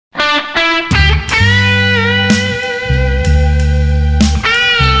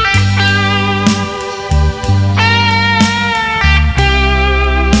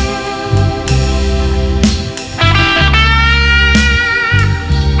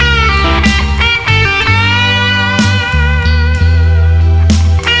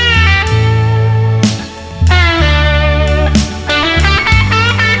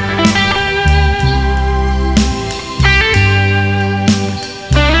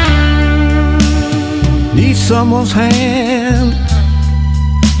someone's hand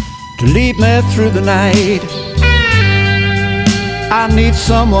to lead me through the night. I need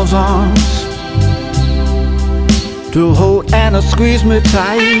someone's arms to hold and to squeeze me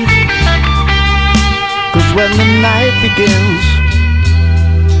tight. 'Cause when the night begins,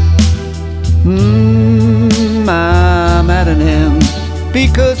 I'm at an end.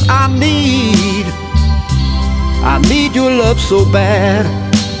 Because I need your love so bad.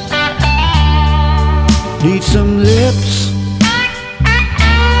 Need some lips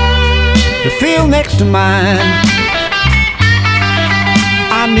to feel next to mine.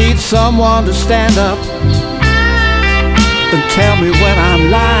 I need someone to stand up and tell me when I'm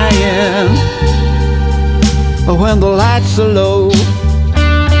lying, or when the lights are low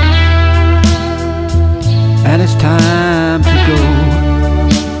and it's time to go.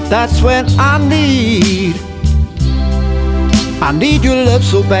 That's when I need your love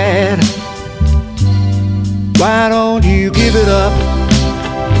so bad. Why don't you give it up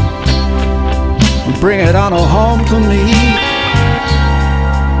and bring it on home to me?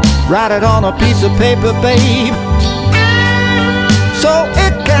 Write it on a piece of paper, babe, so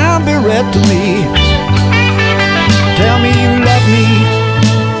it can be read to me. Tell me you love me.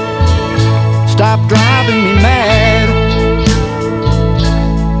 Stop driving me mad.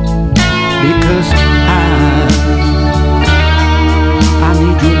 Because I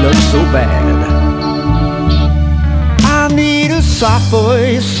need your love so bad. I need a soft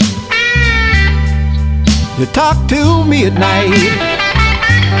voice to talk to me at night.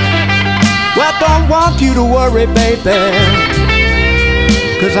 Well, I don't want you to worry, baby,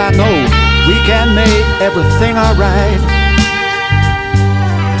 'cause I know we can make everything alright.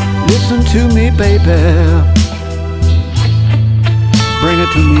 Listen to me, baby, bring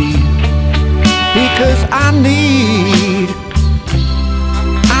it to me. Because I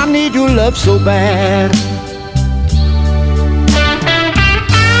need your love so bad.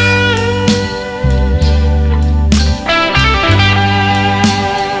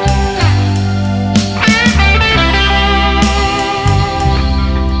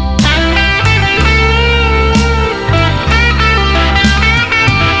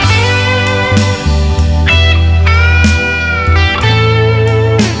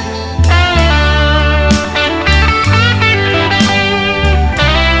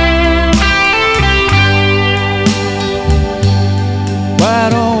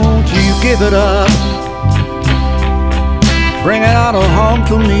 Give it up, bring it on home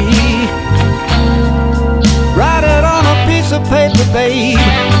to me. Write it on a piece of paper, babe,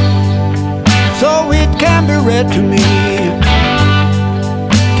 so it can be read to me.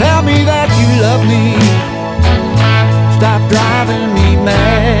 Tell me that you love me. Stop driving me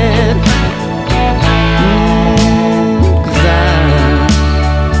mad. 'Cause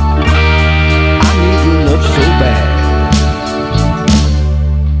I need your love so bad.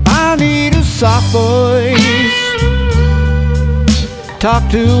 Soft voice, talk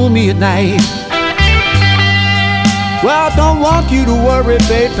to me at night. Well, I don't want you to worry,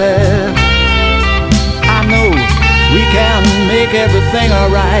 baby. I know we can make everything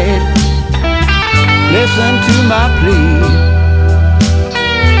alright. Listen to my plea,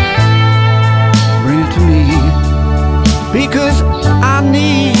 bring it to me. Because I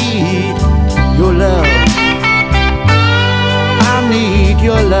need